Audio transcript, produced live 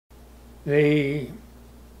The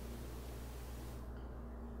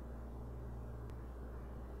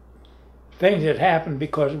things that happened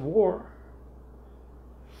because of war.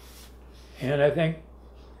 And I think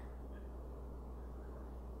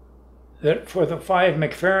that for the 5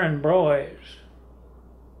 McFarren boys,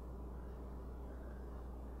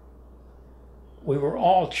 we were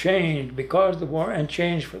all changed because of the war, and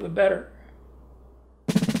changed for the better.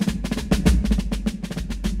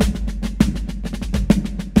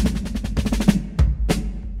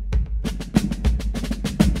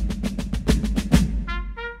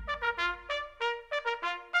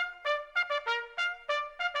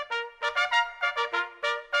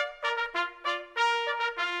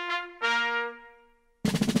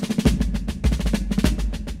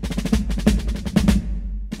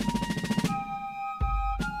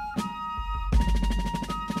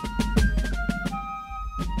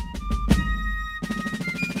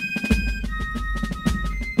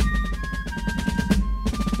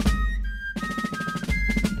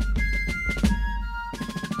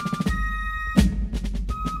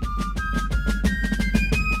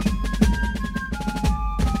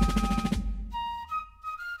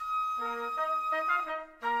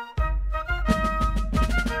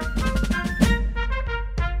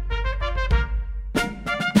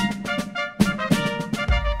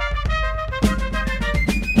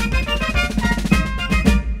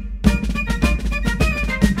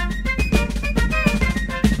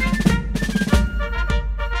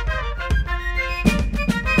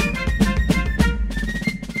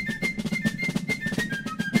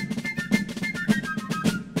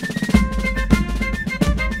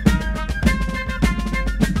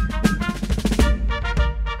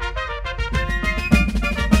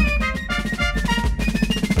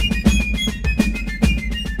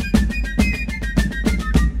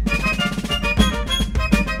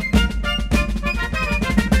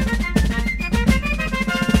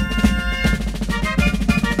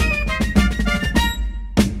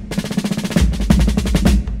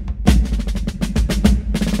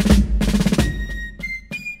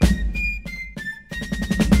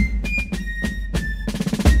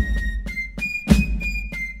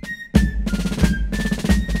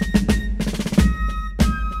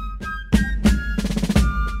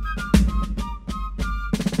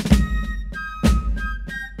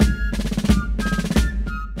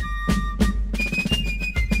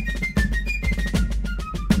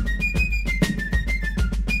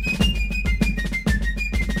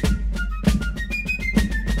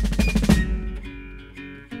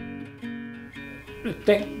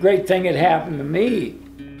 The great thing that happened to me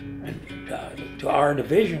and to our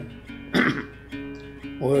division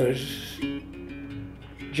was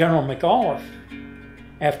General McAuliffe,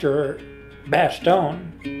 after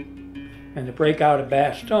Bastogne and the breakout of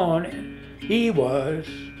Bastogne, he was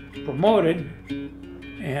promoted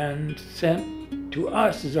and sent to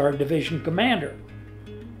us as our division commander.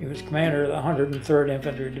 He was commander of the 103rd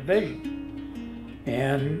Infantry Division,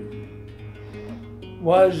 and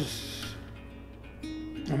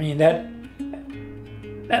I mean, that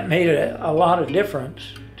made a lot of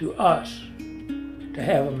difference to us, to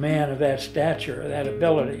have a man of that stature, that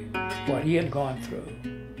ability, what he had gone through,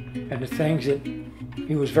 and the things that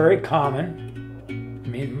he was very common. I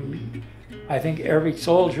mean, I think every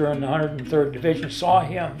soldier in the 103rd Division saw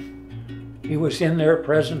him. He was in their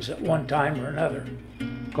presence at one time or another,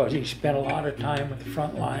 because he spent a lot of time with the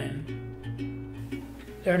front line.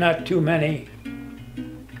 There are not too many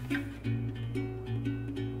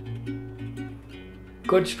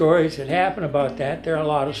good stories that happen about that. There are a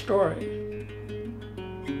lot of stories.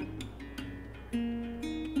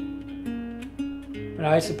 But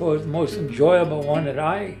I suppose the most enjoyable one that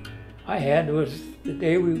I had was the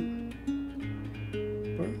day we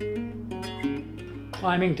were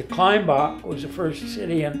climbing to Kleimbach, was the first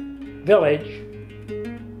city and village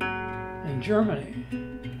in Germany.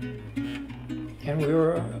 And we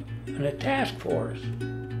were in a task force.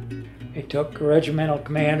 They took a regimental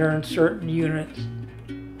commander and certain units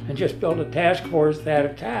and just built a task force that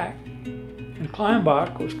attacked. And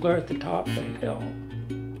Kleimbach was clear at the top of the hill.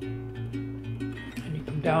 And you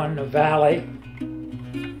come down the valley,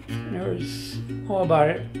 and there was about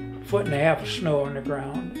a foot and a half of snow on the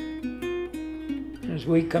ground. And as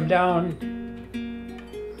we come down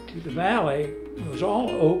to the valley, it was all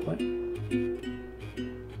open.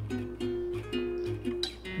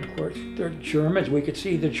 And of course, they're Germans. We could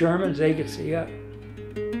see the Germans, they could see us.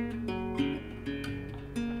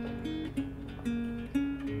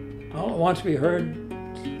 All at once we heard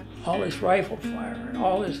all this rifle fire and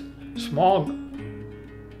all this small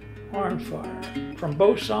arms fire from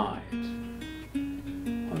both sides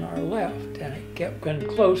on our left, and it kept getting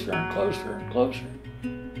closer and closer and closer.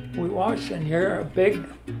 We watched, and here a big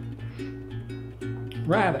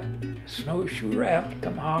rabbit, snowshoe rabbit,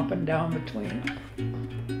 come hopping down between them.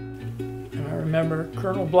 And I remember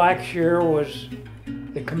Colonel Blackshear was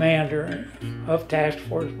the commander of Task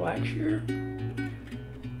Force Blackshear.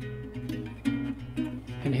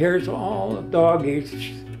 And here's all the doggies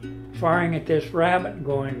firing at this rabbit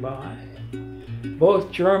going by.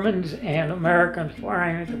 Both Germans and Americans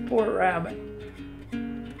firing at the poor rabbit.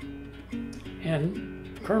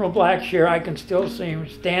 And Colonel Blackshear, I can still see him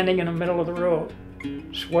standing in the middle of the road,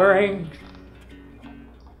 swearing,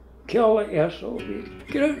 kill the SOBs.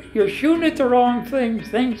 You're shooting at the wrong thing,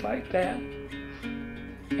 things like that.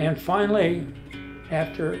 And finally,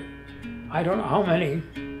 after I don't know how many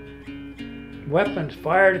weapons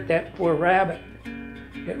fired at that poor rabbit,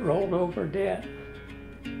 it rolled over dead.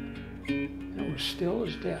 It was still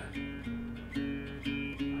as death.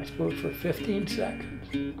 I suppose for 15 seconds.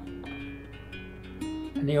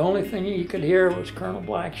 And the only thing you could hear was Colonel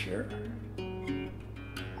Blackshear.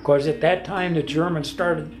 Because at that time the Germans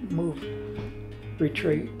started to move,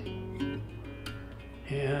 retreat.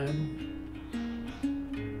 And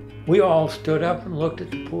we all stood up and looked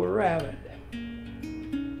at the poor rabbit.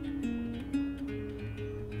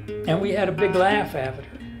 And we had a big laugh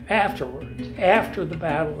afterwards, after the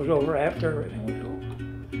battle was over, after everything was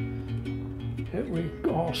over. We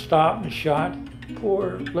all stopped and shot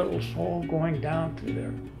poor little soul going down through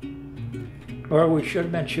there. Or we should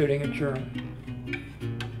have been shooting a German.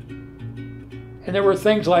 And there were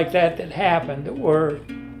things like that that happened that were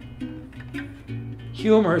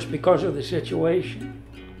humorous because of the situation.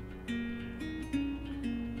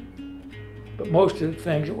 But most of the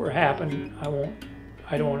things that were happening, I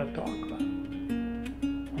don't want to talk about.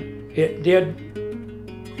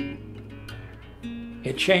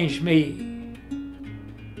 It changed me.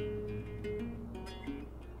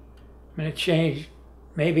 And it changed,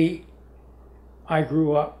 maybe I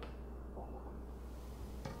grew up.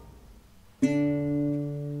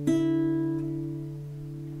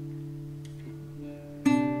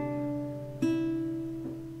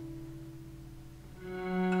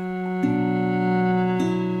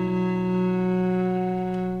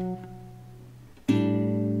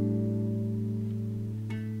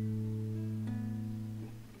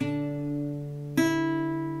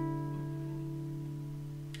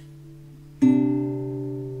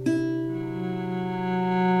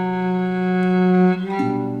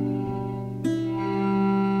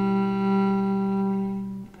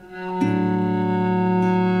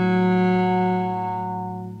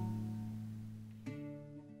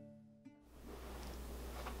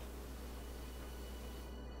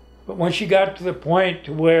 But when she got to the point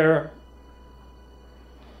where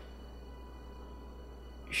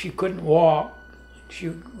she couldn't walk, she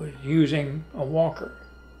was using a walker.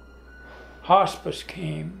 Hospice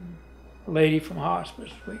came, a lady from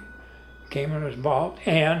hospice came and was involved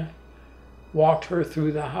and walked her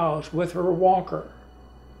through the house with her walker.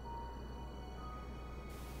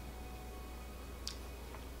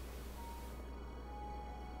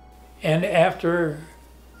 And after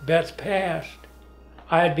Beth passed,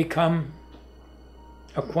 I had become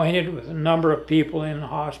acquainted with a number of people in the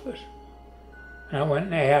hospice. And I went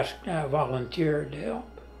and asked, I volunteered to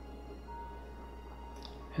help.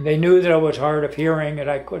 And they knew that I was hard of hearing, that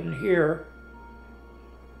I couldn't hear.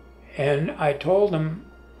 And I told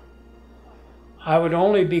them I would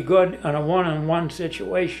only be good in a one-on-one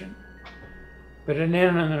situation, but in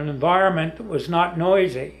an environment that was not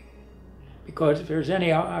noisy, because if there's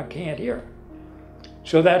any, I can't hear.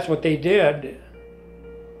 So that's what they did.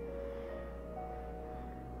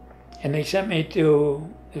 And they sent me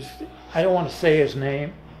to this, I don't want to say his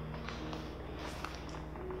name,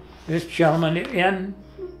 this gentleman in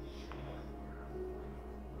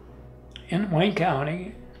Wayne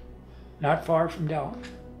County, not far from Dallas.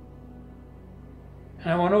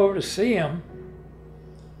 And I went over to see him,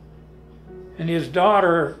 and his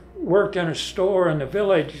daughter worked in a store in the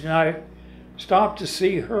village, and I stopped to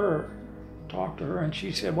see her, talk to her, and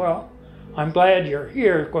she said, well, I'm glad you're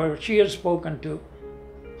here, because she has spoken to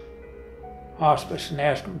hospice and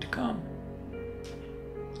asked them to come.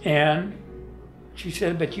 And she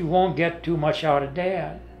said, but you won't get too much out of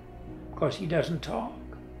Dad, because he doesn't talk.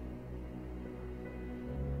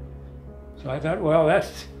 So I thought, well,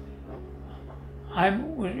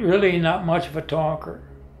 I'm really not much of a talker.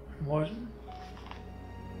 I wasn't.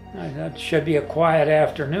 I thought it should be a quiet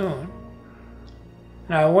afternoon.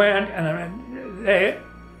 And I went, and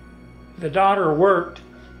the daughter worked,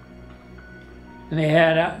 and they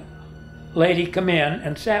had a lady come in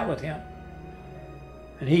and sat with him.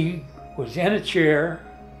 And he was in a chair,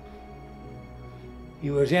 He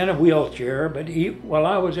was in a wheelchair, but while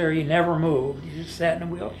I was there, he never moved. He just sat in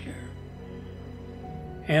a wheelchair.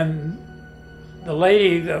 And the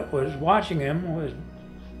lady that was watching him, was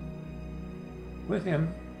with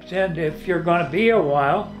him, said, if you're going to be a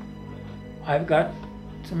while, I've got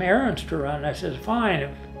some errands to run. I said,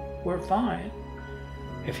 fine, we're fine.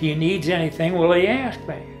 If he needs anything, will he ask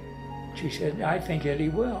me? She said, I think that he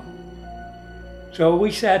will. So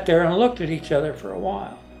we sat there and looked at each other for a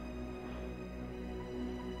while.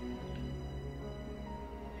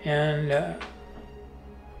 And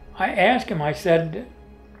I asked him, I said,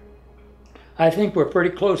 I think we're pretty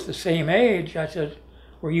close to the same age. I said,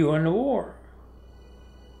 were you in the war?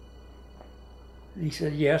 And he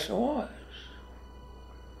said, yes, I was.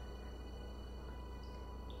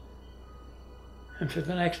 And for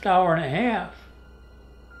the next hour and a half,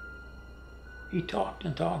 he talked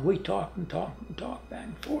and talked. We talked and talked and talked back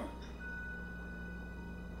and forth.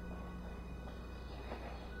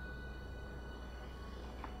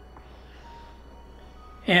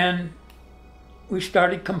 And we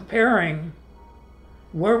started comparing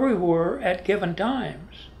where we were at given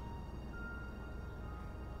times.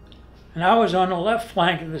 And I was on the left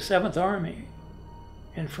flank of the 7th Army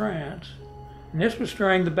in France. And this was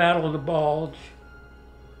during the Battle of the Bulge.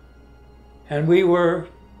 And we were,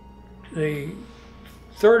 the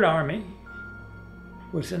 3rd Army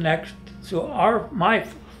was the next. So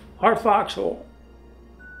our foxhole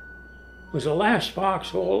was the last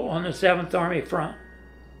foxhole on the 7th Army front.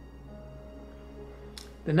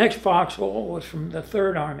 The next foxhole was from the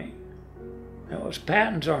 3rd Army. That was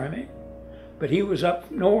Patton's army. But he was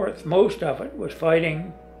up north. Most of it was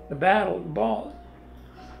fighting the Battle of the Bulge.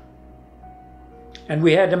 And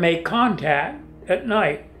we had to make contact at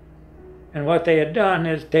night. And what they had done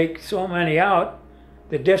is take so many out,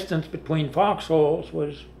 the distance between foxholes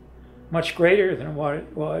was much greater than what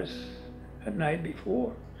it was at night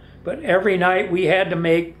before. But every night we had to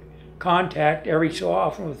make contact every so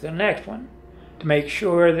often with the next one to make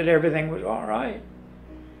sure that everything was all right.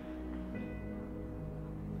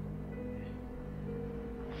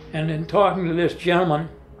 And in talking to this gentleman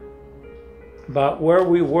about where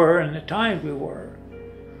we were and the times we were,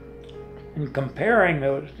 and comparing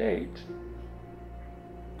those dates,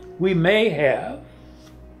 we may have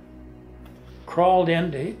crawled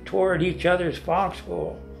toward each other's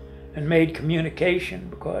foxhole and made communication,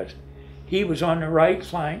 because he was on the right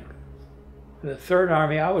flank of the 3rd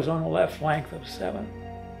Army, I was on the left flank of the 7th.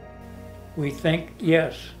 We think,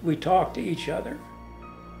 yes, we talked to each other.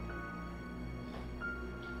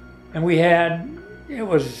 And it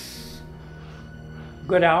was a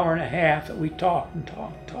good hour and a half that we talked and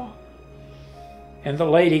talked and talked. And the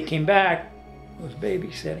lady came back, was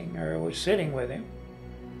babysitting, or was sitting with him.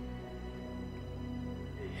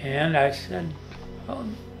 And I said, oh,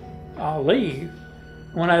 I'll leave.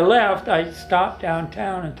 When I left, I stopped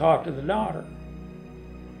downtown and talked to the daughter.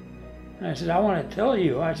 And I said, I want to tell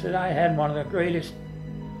you, I said, I had one of the greatest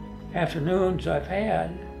afternoons I've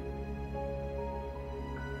had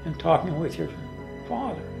in talking with your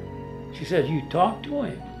father. She said, you talked to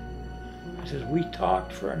him? I said, we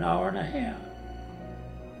talked for an hour and a half.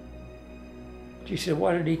 She said,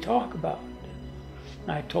 what did he talk about?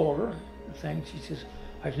 And I told her the thing. She says,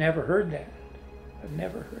 I've never heard that. I've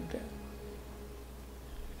never heard that.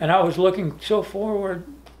 And I was looking so forward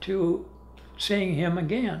to seeing him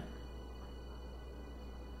again.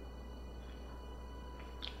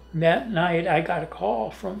 And that night I got a call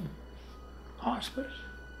from hospice.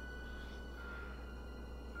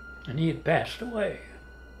 And he had passed away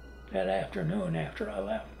that afternoon after I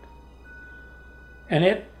left.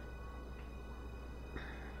 And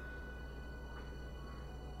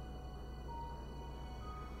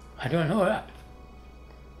I don't know,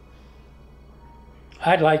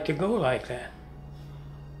 I'd like to go like that.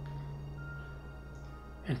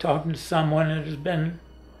 And talking to someone that has been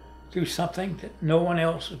through something that no one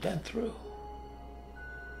else has been through.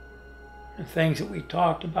 The things that we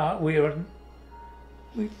talked about,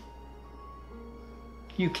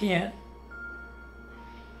 you can't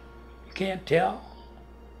tell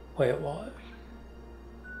what it was.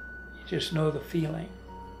 You just know the feeling.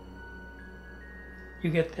 You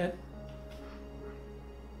get that?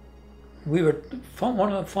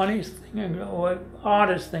 One of the funniest things,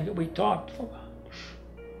 oddest thing that we talked about.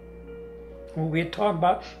 When we had talked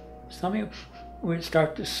about something, we'd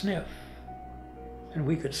start to sniff. And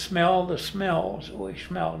we could smell the smells that we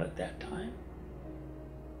smelled at that time.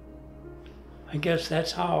 I guess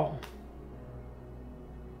that's how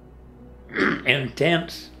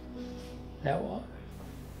intense that was.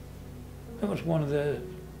 That was one of the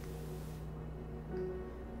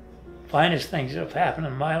finest things that have happened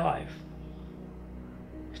in my life.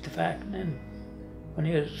 the fact, and then when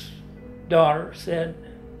his daughter said,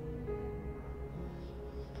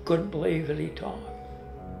 couldn't believe that he taught.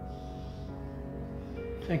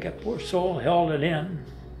 I think that poor soul held it in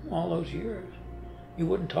all those years. He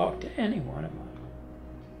wouldn't talk to anyone about it.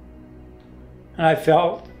 And I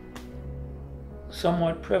felt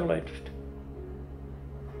somewhat privileged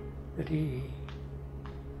that he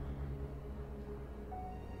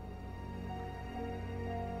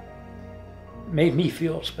made me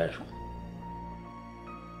feel special.